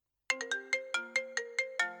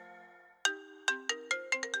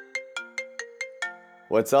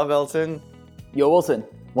What's up, Elton? Yo, Wilson,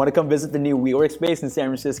 want to come visit the new WeWork space in San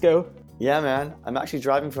Francisco? Yeah, man. I'm actually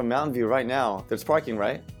driving from Mountain View right now. There's parking,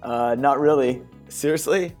 right? Not really.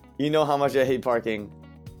 Seriously? You know how much I hate parking.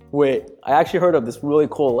 Wait, I actually heard of this really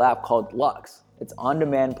cool app called Lux. It's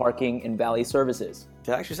on-demand parking and valet services.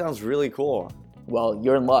 That actually sounds really cool. Well,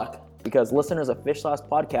 you're in luck, because listeners of Fish Sauce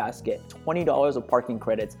Podcast get $20 of parking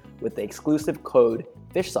credits with the exclusive code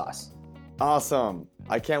FISHSAUCE. Awesome.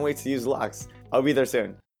 I can't wait to use Lux. I'll be there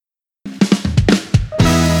soon.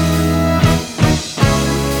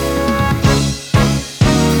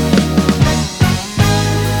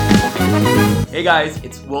 Hey guys,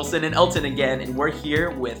 it's Wilson and Elton again, and we're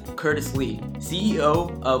here with Curtis Lee,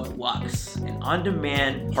 CEO of Lux, an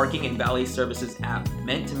on-demand parking and valet services app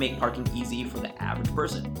meant to make parking easy for the average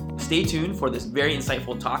person. Stay tuned for this very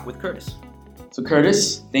insightful talk with Curtis. So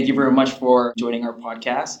Curtis, thank you very much for joining our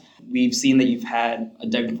podcast. We've seen that you've had a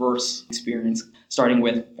diverse experience, starting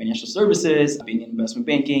with financial services, being in investment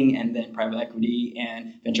banking, and then private equity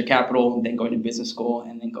and venture capital, and then going to business school,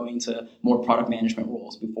 and then going to more product management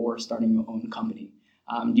roles before starting your own company.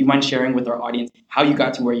 Do you mind sharing with our audience how you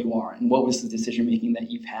got to where you are, and what was the decision-making that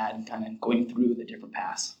you've had kind of going through the different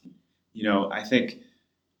paths? You know, I think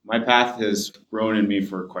my path has grown in me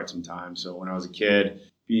for quite some time. So when I was a kid,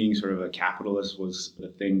 being sort of a capitalist was the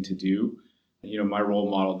thing to do. You know, my role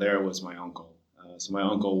model there was my uncle. So my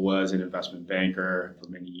uncle was an investment banker for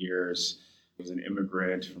many years. He was an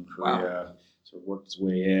immigrant from Korea, sort of worked his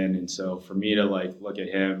way in. And so for me to look at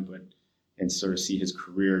him and sort of see his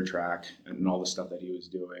career track and all the stuff that he was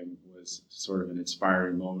doing was sort of an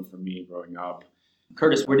inspiring moment for me growing up.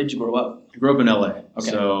 Curtis, where did you grow up? I grew up in LA.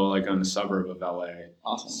 Okay. So on the suburb of LA.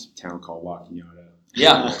 Awesome. It's a town called Wakinyata.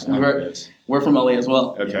 Yeah, we're from LA as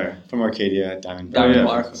well. Okay. Yeah, from Arcadia, Diamond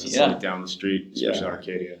Park. It's Yeah. down the street, especially Yeah.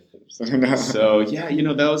 Arcadia. So yeah,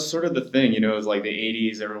 that was sort of the thing. It was like the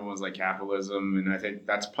 80s, everyone was like capitalism, and I think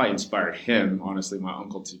that's probably inspired him, honestly, my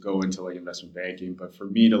uncle, to go into investment banking. But for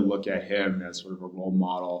me to look at him as sort of a role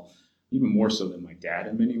model, even more so than my dad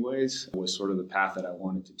in many ways, was sort of the path that I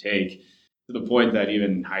wanted to take, to the point that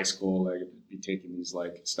even in high school, I'd be taking these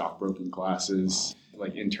stockbroking classes,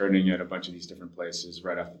 interning at a bunch of these different places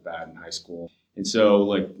right off the bat in high school. And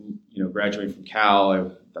so graduating from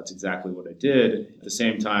Cal, that's exactly what I did. At the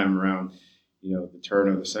same time, around the turn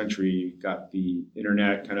of the century, you got the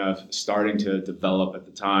internet kind of starting to develop at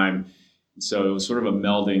the time. And so it was sort of a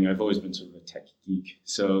melding. I've always been sort of a tech geek.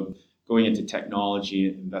 So going into technology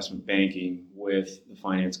and investment banking with the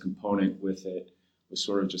finance component with it was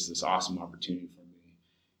sort of just this awesome opportunity for me.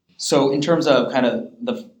 So in terms of kind of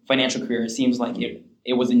the financial career, it seems like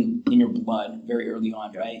it was in your blood very early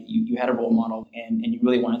on, right? You had a role model and you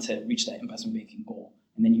really wanted to reach that investment banking goal.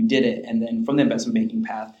 And then you did it. And then from the investment banking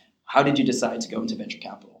path, how did you decide to go into venture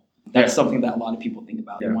capital? That's something that a lot of people think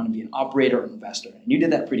about. They want to be an operator or an investor. And you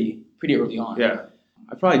did that pretty early on. Yeah.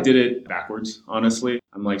 I probably did it backwards, honestly.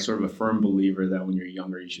 I'm sort of a firm believer that when you're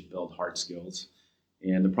younger, you should build hard skills.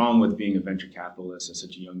 And the problem with being a venture capitalist at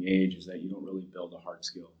such a young age is that you don't really build a hard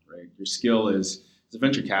skill, right? Your skill is, as a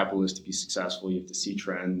venture capitalist, to be successful, you have to see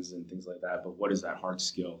trends and things like that. But what is that hard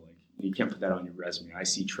skill? You can't put that on your resume. I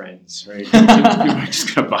see trends, right? People are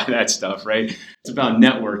just going to buy that stuff, right? It's about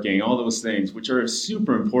networking, all those things, which are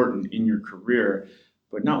super important in your career,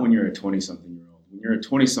 but not when you're a 20-something-year-old. When you're a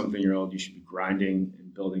 20-something-year-old, you should be grinding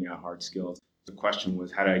and building out hard skills. The question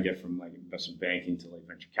was, how did I get from investment banking to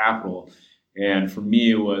venture capital? And for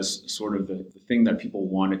me, it was sort of the thing that people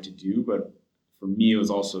wanted to do. But for me, it was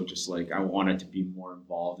also just I wanted to be more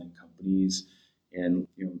involved in companies. And,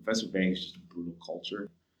 investment banking is just a brutal culture.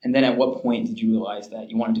 And then at what point did you realize that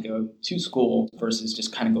you wanted to go to school versus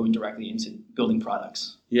just kind of going directly into building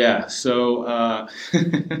products? Yeah. So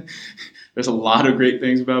there's a lot of great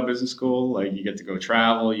things about business school. You get to go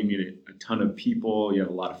travel, you meet a ton of people, you have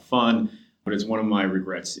a lot of fun. But it's one of my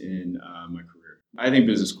regrets in my career. I think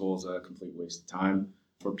business school is a complete waste of time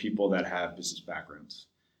for people that have business backgrounds,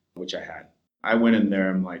 which I had. I went in there,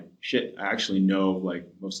 I'm like, shit, I actually know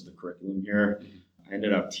most of the curriculum here. I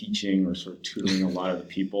ended up teaching or sort of tutoring a lot of the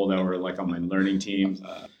people that were on my learning teams.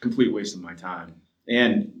 Complete waste of my time.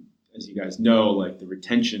 And as you guys know, the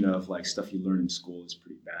retention of stuff you learn in school is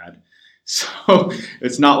pretty bad. So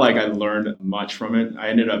it's not like I learned much from it. I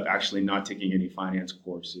ended up actually not taking any finance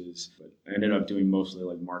courses, but I ended up doing mostly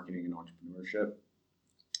marketing and entrepreneurship.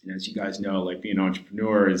 And as you guys know, being an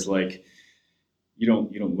entrepreneur is you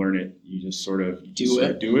don't learn it. You just sort of do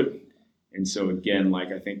it. And so again,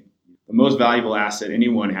 I think the most valuable asset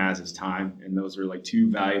anyone has is time. And those are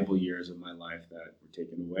 2 valuable years of my life that were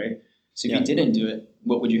taken away. So if you didn't do it,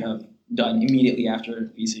 what would you have done immediately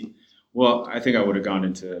after VC? Well, I think I would have gone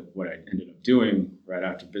into what I ended up doing right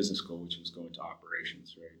after business school, which was going to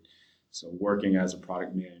operations, right? So working as a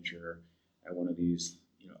product manager at one of these,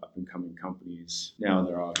 up and coming companies. Now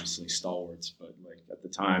they're obviously stalwarts, but like at the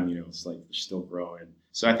time, it's like they're still growing.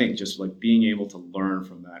 So I think just like being able to learn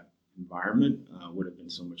from that environment would have been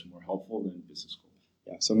so much more helpful than business school.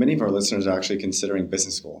 Yeah. So many of our listeners are actually considering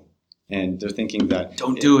business school, and they're thinking that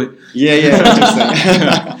Don't do it. Yeah,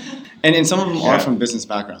 interesting. and some of them are Yeah. from business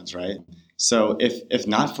backgrounds, right? So if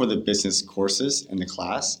not for the business courses in the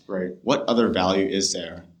class, Right. what other value is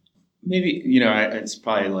there? Maybe, it's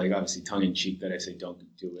probably like obviously tongue in cheek that I say don't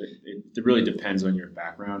do it. It really depends on your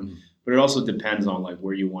background, but it also depends on like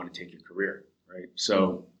where you want to take your career, right?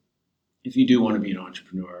 So if you do want to be an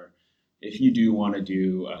entrepreneur, if you do want to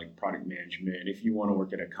do like product management, if you want to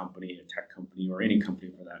work at a company, a tech company, or any company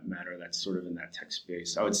for that matter, that's sort of in that tech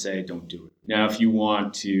space, I would say don't do it. Now, if you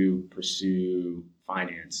want to pursue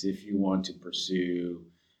finance, if you want to pursue,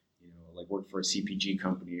 like work for a CPG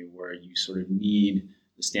company where you sort of need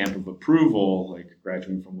the stamp of approval, like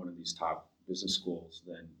graduating from one of these top business schools,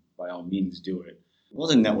 then by all means do it. Well,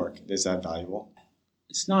 the network, is that valuable?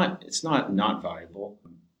 It's not valuable,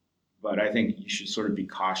 but I think you should sort of be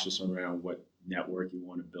cautious around what network you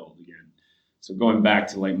want to build again. So going back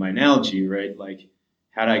to like my analogy, right? Like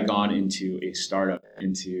had I gone into a startup,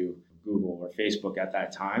 into Google or Facebook at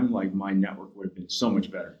that time, like my network would have been so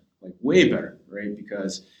much better, like way better, right?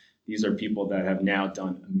 Because these are people that have now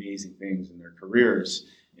done amazing things in their careers.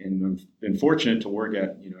 And I've been fortunate to work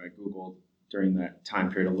at Google during that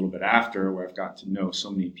time period a little bit after, where I've got to know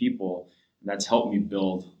so many people. And that's helped me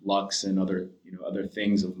build Lux and other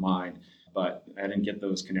things of mine. But I didn't get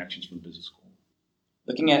those connections from business school.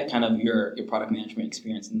 Looking at kind of your product management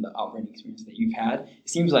experience and the operating experience that you've had, it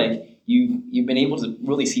seems like you've been able to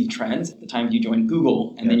really see trends at the time you joined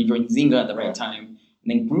Google, and then you joined Zynga at the right time. And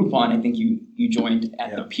then Groupon, I think you joined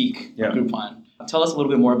at the peak of Groupon. Tell us a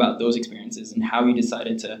little bit more about those experiences and how you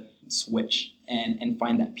decided to switch and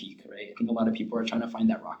find that peak, right? I think a lot of people are trying to find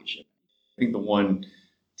that rocket ship. I think the one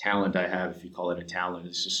talent I have, if you call it a talent,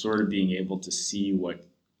 is just sort of being able to see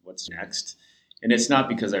what's next. And it's not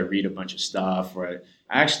because I read a bunch of stuff or I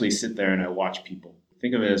actually sit there and I watch people.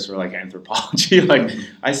 Think of it as sort of like anthropology. Like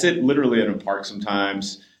I sit literally in a park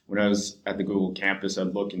sometimes. When I was at the Google campus,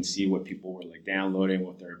 I'd look and see what people were like downloading,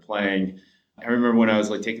 what they were playing. I remember when I was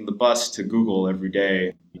like taking the bus to Google every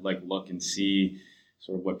day, I'd like look and see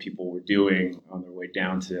sort of what people were doing on their way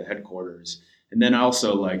down to headquarters. And then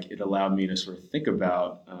also like it allowed me to sort of think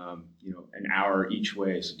about, an hour each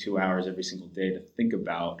way, so 2 hours every single day to think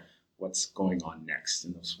about what's going on next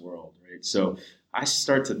in this world, right? So I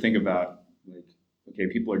start to think about like, okay,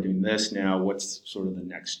 people are doing this now. What's sort of the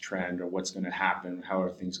next trend or what's going to happen? How are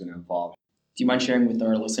things going to evolve? Do you mind sharing with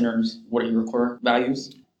our listeners what are your core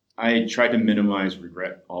values? I try to minimize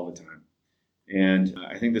regret all the time. And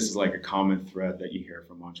I think this is like a common thread that you hear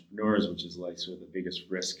from entrepreneurs, which is like sort of the biggest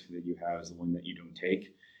risk that you have is the one that you don't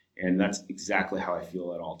take. And that's exactly how I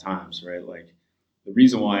feel at all times, right? Like the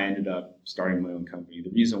reason why I ended up starting my own company,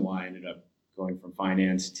 the reason why I ended up going from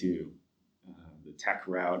finance to the tech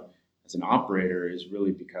route as an operator is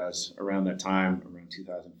really because around that time, around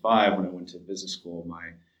 2005, when I went to business school, my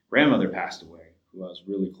grandmother passed away, who I was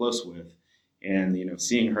really close with. And,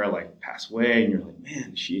 seeing her like pass away and you're like,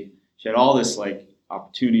 man, she had all this like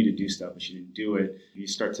opportunity to do stuff, but she didn't do it. You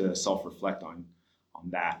start to self-reflect on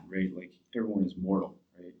that, right? Like everyone is mortal,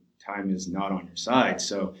 right? Time is not on your side.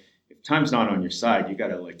 So if time's not on your side, you got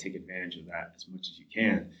to like take advantage of that as much as you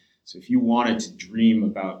can. So if you wanted to dream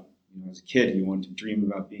about, as a kid, you wanted to dream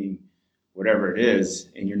about being whatever it is,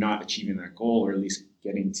 and you're not achieving that goal, or at least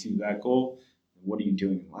getting to that goal, then what are you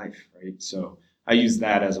doing in life, right? So I use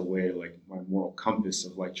that as a way to like my moral compass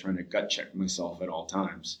of like trying to gut check myself at all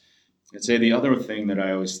times. I'd say the other thing that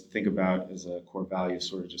I always think about as a core value is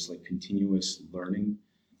sort of just like continuous learning.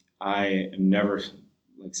 I am never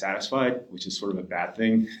like satisfied, which is sort of a bad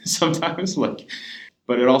thing sometimes,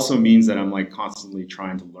 but it also means that I'm like constantly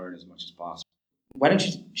trying to learn as much as possible. Why don't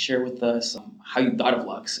you share with us how you thought of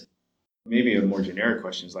Lux? Maybe a more generic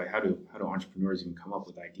question is like, how do entrepreneurs even come up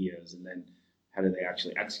with ideas, and then how do they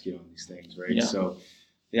actually execute on these things, right? Yeah. So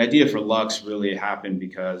the idea for Lux really happened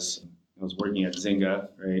because I was working at Zynga,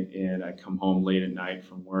 right? And I'd come home late at night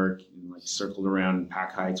from work and like circled around in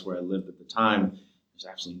Pack Heights where I lived at the time. There's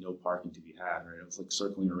absolutely no parking to be had, right? I was like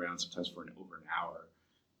circling around sometimes for over an hour,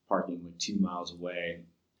 parking like 2 miles away.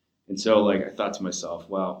 And so like I thought to myself,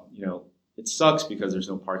 well, it sucks because there's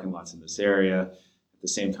no parking lots in this area. At the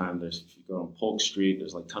same time, if you go on Polk Street,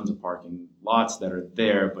 there's like tons of parking lots that are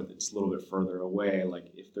there, but it's a little bit further away.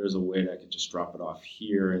 Like if there's a way that I could just drop it off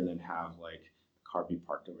here and then have like a car be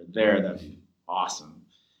parked over there, that'd be awesome.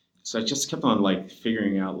 So I just kept on like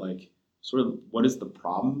figuring out like sort of what is the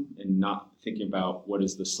problem and not thinking about what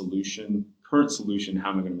is the solution, current solution, how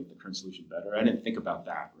am I going to make the current solution better? I didn't think about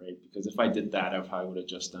that, right? Because if I did that, I probably would have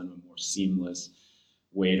just done a more seamless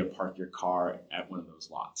way to park your car at one of those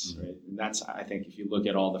lots, right? And that's, I think, if you look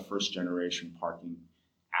at all the first generation parking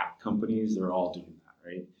app companies, they're all doing that,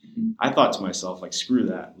 right? I thought to myself, like, screw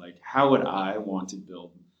that. Like, how would I want to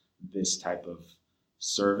build this type of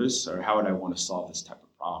service, or how would I want to solve this type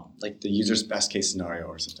of problem? Like the user's best case scenario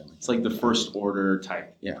or something like that. It's like the first order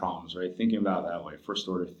type problems, right? Thinking about it that way, first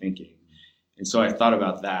order thinking. And so I thought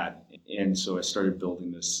about that. And so I started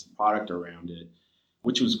building this product around it,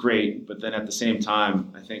 which was great. But then at the same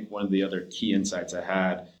time, I think one of the other key insights I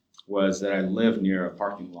had was that I live near a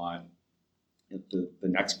parking lot at the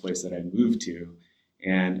next place that I moved to.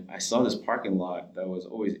 And I saw this parking lot that was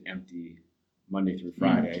always empty Monday through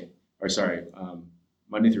Friday,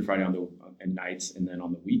 Monday through Friday at nights, and then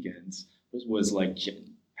on the weekends. It was like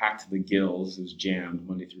packed to the gills. It was jammed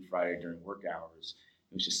Monday through Friday during work hours.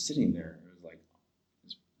 It was just sitting there. It was like, it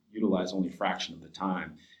was utilized only a fraction of the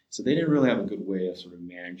time. So they didn't really have a good way of sort of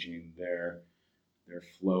managing their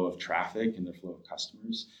flow of traffic and their flow of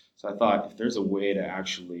customers. So I thought if there's a way to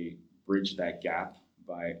actually bridge that gap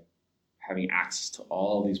by having access to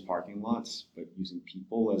all these parking lots, but using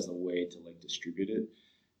people as a way to like distribute it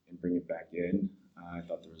and bring it back in, I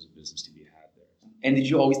thought there was a business to be had there. And did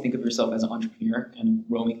you always think of yourself as an entrepreneur, kind of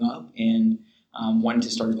growing up and wanting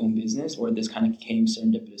to start your own business, or this kind of came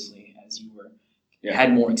serendipitously as you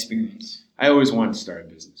had more experience? I always wanted to start a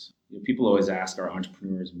business. You know, people always ask, are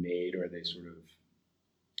entrepreneurs made, or are they sort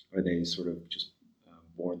of just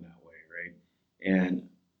born that way, right? And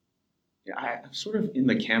I'm sort of in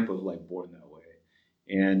the camp of like born that way.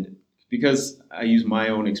 And because I use my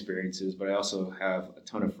own experiences, but I also have a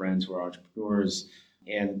ton of friends who are entrepreneurs,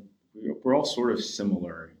 and we're all sort of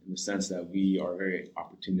similar in the sense that we are very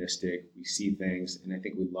opportunistic. We see things, and I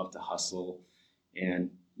think we love to hustle.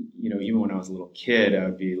 And, you know, even when I was a little kid, I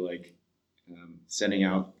would be like sending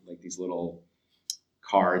out like these little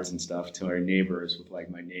cards and stuff to our neighbors with like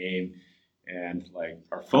my name and like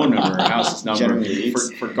our phone number, our house's number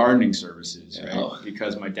for gardening services, right? Oh.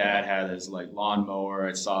 Because my dad had his like lawnmower.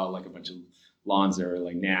 I saw like a bunch of lawns that were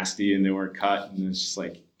like nasty and they weren't cut, and it's just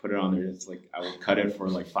like put it on there. It's like I would cut it for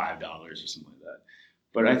like $5 or something like that.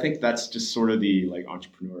 But I think that's just sort of the like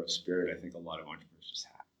entrepreneurial spirit I think a lot of entrepreneurs just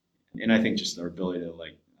have, and I think just their ability to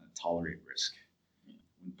like tolerate risk.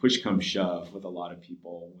 When push comes shove with a lot of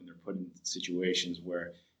people, when they're put in situations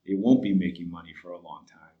where they won't be making money for a long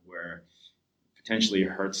time, where potentially it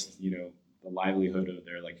hurts, you know, the livelihood of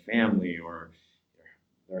their like family or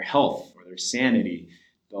their health or their sanity,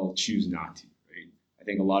 they'll choose not to, right? I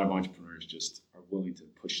think a lot of entrepreneurs just are willing to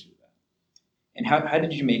push through that. And how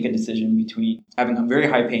did you make a decision between having a very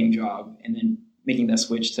high paying job and then making that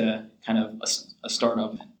switch to kind of a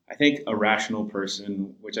startup? I think a rational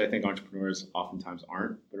person, which I think entrepreneurs oftentimes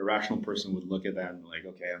aren't, but a rational person would look at that and be like,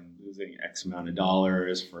 okay, I'm losing X amount of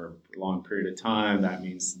dollars for a long period of time. That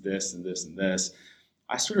means this and this and this.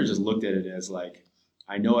 I sort of just looked at it as like,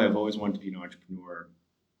 I know I've always wanted to be an entrepreneur.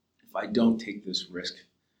 If I don't take this risk,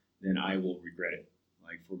 then I will regret it,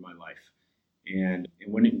 like for my life. And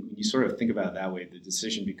when you sort of think about it that way, the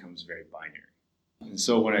decision becomes very binary. And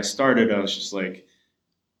so when I started, I was just like,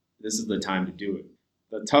 this is the time to do it.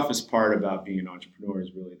 The toughest part about being an entrepreneur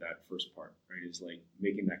is really that first part, right? Is like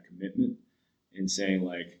making that commitment and saying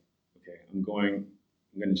like, okay, I'm going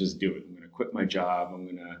to just do it. I'm going to quit my job. I'm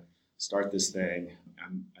going to start this thing. I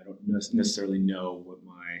don't necessarily know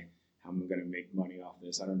how I'm going to make money off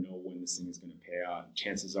this. I don't know when this thing is going to pay out.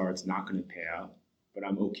 Chances are it's not going to pay out, but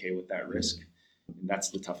I'm okay with that risk. And that's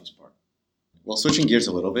the toughest part. Well, switching gears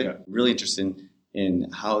a little bit, really interested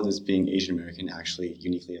in how does being Asian American actually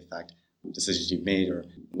uniquely affect decisions you've made, or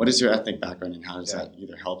what is your ethnic background and how has that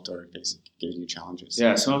either helped or given you challenges?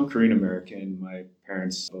 Yeah, so I'm Korean American. My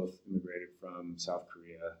parents both immigrated from South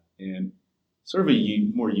Korea, and sort of a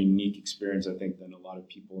more unique experience, I think, than a lot of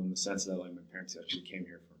people in the sense that like my parents actually came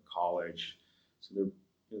here from college, so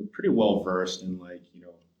they're pretty well versed in like, you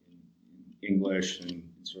know, in English and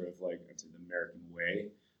sort of like it's an American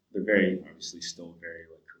way. They're very obviously still very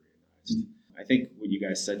like Koreanized. I think what you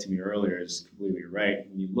guys said to me earlier is completely right.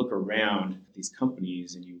 When you look around at these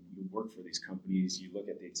companies and you work for these companies, you look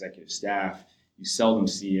at the executive staff, you seldom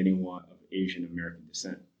see anyone of Asian American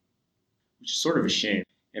descent, which is sort of a shame.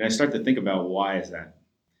 And I start to think about why is that?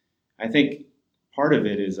 I think part of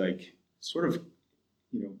it is like sort of,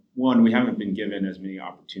 you know, one, we haven't been given as many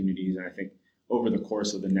opportunities. And I think over the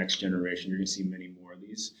course of the next generation, you're going to see many more of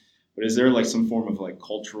these. but is there like some form of like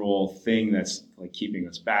cultural thing that's like keeping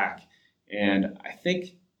us back? And I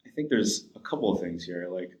think there's a couple of things here.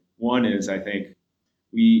 Like one is I think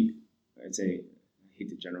I'd say, I hate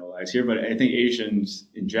to generalize here, but I think Asians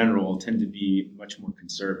in general tend to be much more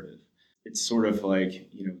conservative. It's sort of like,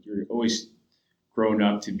 you're always grown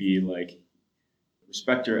up to be like,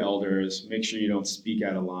 respect your elders, make sure you don't speak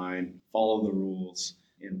out of line, follow the rules,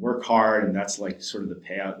 and work hard, and that's like sort of the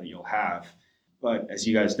payout that you'll have. But as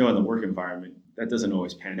you guys know, in the work environment, that doesn't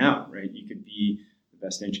always pan out, right? You could be the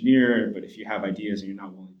best engineer, but if you have ideas and you're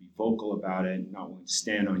not willing to be vocal about it, not willing to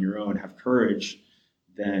stand on your own, have courage,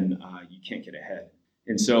 then you can't get ahead.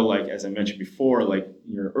 And so, like, as I mentioned before, like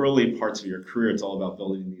your early parts of your career, it's all about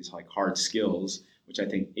building these like hard skills, which I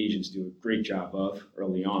think Asians do a great job of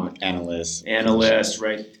early on. Analysts,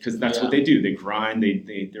 right? Because that's what they do. They grind.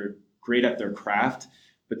 They're great at their craft.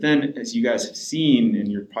 But then, as you guys have seen,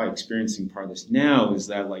 and you're probably experiencing part of this now, is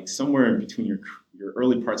that like somewhere in between your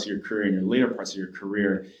early parts of your career and your later parts of your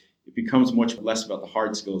career, it becomes much less about the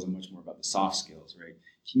hard skills and much more about the soft skills, right?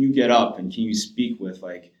 Can you get up and can you speak with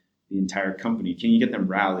like the entire company? Can you get them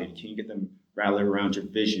rallied? Can you get them rallied around your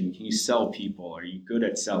vision? Can you sell people? Are you good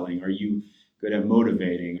at selling? Are you good at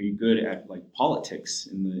motivating? Are you good at like politics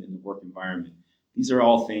in the work environment? These are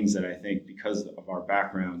all things that I think, because of our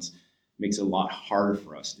backgrounds, makes it a lot harder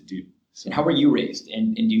for us to do. So, and how were you raised?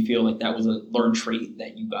 And do you feel like that was a learned trait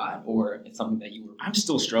that you got, or it's something that you were? I'm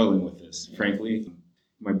still struggling with this, frankly.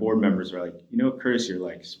 My board members are like, Curtis, you're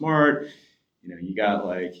like smart. You got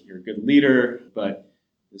like, you're a good leader, but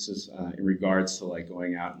this is in regards to like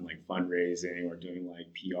going out and like fundraising or doing like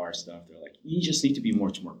PR stuff. They're like, you just need to be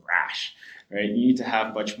much more brash, right? You need to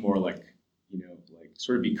have much more like, like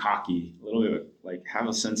sort of be cocky, a little bit, like have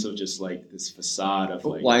a sense of just like this facade of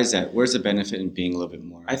like. Why is that? Where's the benefit in being a little bit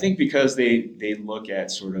more? I think because they look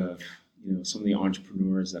at sort of, some of the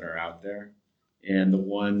entrepreneurs that are out there, and the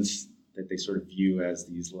ones that they sort of view as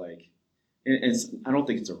these like, and I don't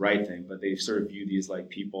think it's a right thing, but they sort of view these like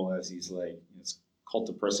people as these like cult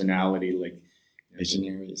of personality, like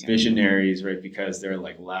visionaries, right? Because they're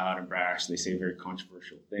like loud and brash. They say very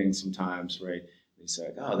controversial things sometimes, right? They say,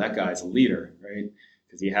 oh, that guy's a leader, right?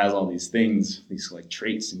 Because he has all these things, these like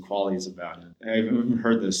traits and qualities about him. I've even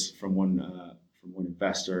heard this from one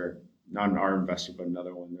investor, not our investor, but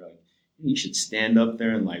another one. They're like, you should stand up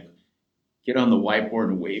there and like get on the whiteboard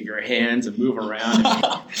and wave your hands and move around,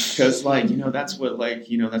 because like that's what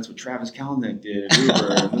Travis Kalanick did at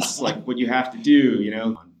Uber. And this is like what you have to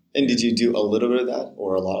do, And did you do a little bit of that,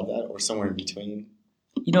 or a lot of that, or somewhere in between?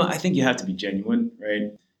 I think you have to be genuine,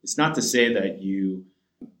 right? It's not to say that you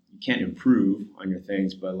can't improve on your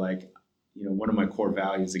things, but like one of my core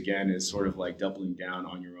values again is sort of like doubling down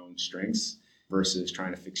on your own strengths versus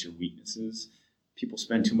trying to fix your weaknesses. People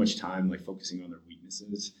spend too much time like focusing on their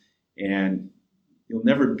weaknesses. And you'll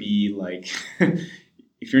never be like,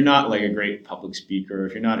 if you're not like a great public speaker,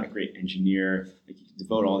 if you're not a great engineer, like you can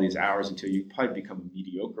devote all these hours until you probably become a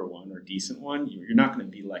mediocre one or a decent one. You're not going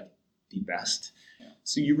to be like the best. Yeah.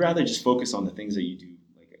 So you rather just focus on the things that you do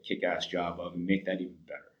like a kick-ass job of and make that even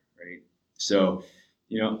better, right? So,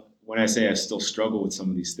 when I say I still struggle with some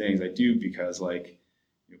of these things, I do, because like,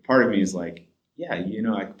 part of me is like, yeah,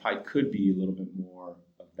 I probably could be a little bit more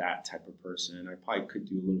of that type of person. I probably could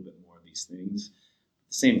do a little bit more of these things. At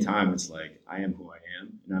the same time, it's like, I am who I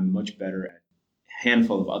am, and I'm much better at a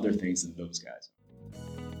handful of other things than those guys.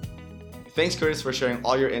 Thanks, Curtis, for sharing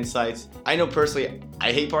all your insights. I know personally,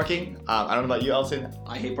 I hate parking. I don't know about you, Elton.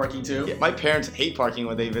 I hate parking too. Yeah, my parents hate parking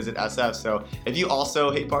when they visit SF. So if you also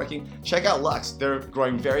hate parking, check out Lux. They're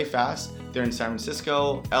growing very fast. They're in San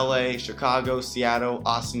Francisco, LA, Chicago, Seattle,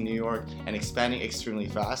 Austin, New York, and expanding extremely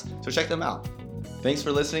fast. So check them out. Thanks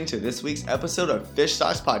for listening to this week's episode of Fish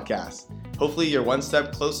Sauce Podcast. Hopefully you're one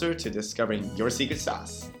step closer to discovering your secret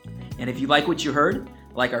sauce. And if you like what you heard,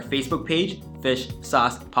 like our Facebook page, Fish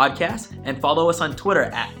Sauce Podcast, and follow us on Twitter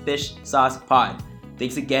at Fish Sauce Pod.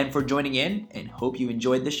 Thanks again for joining in, and hope you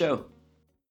enjoyed the show.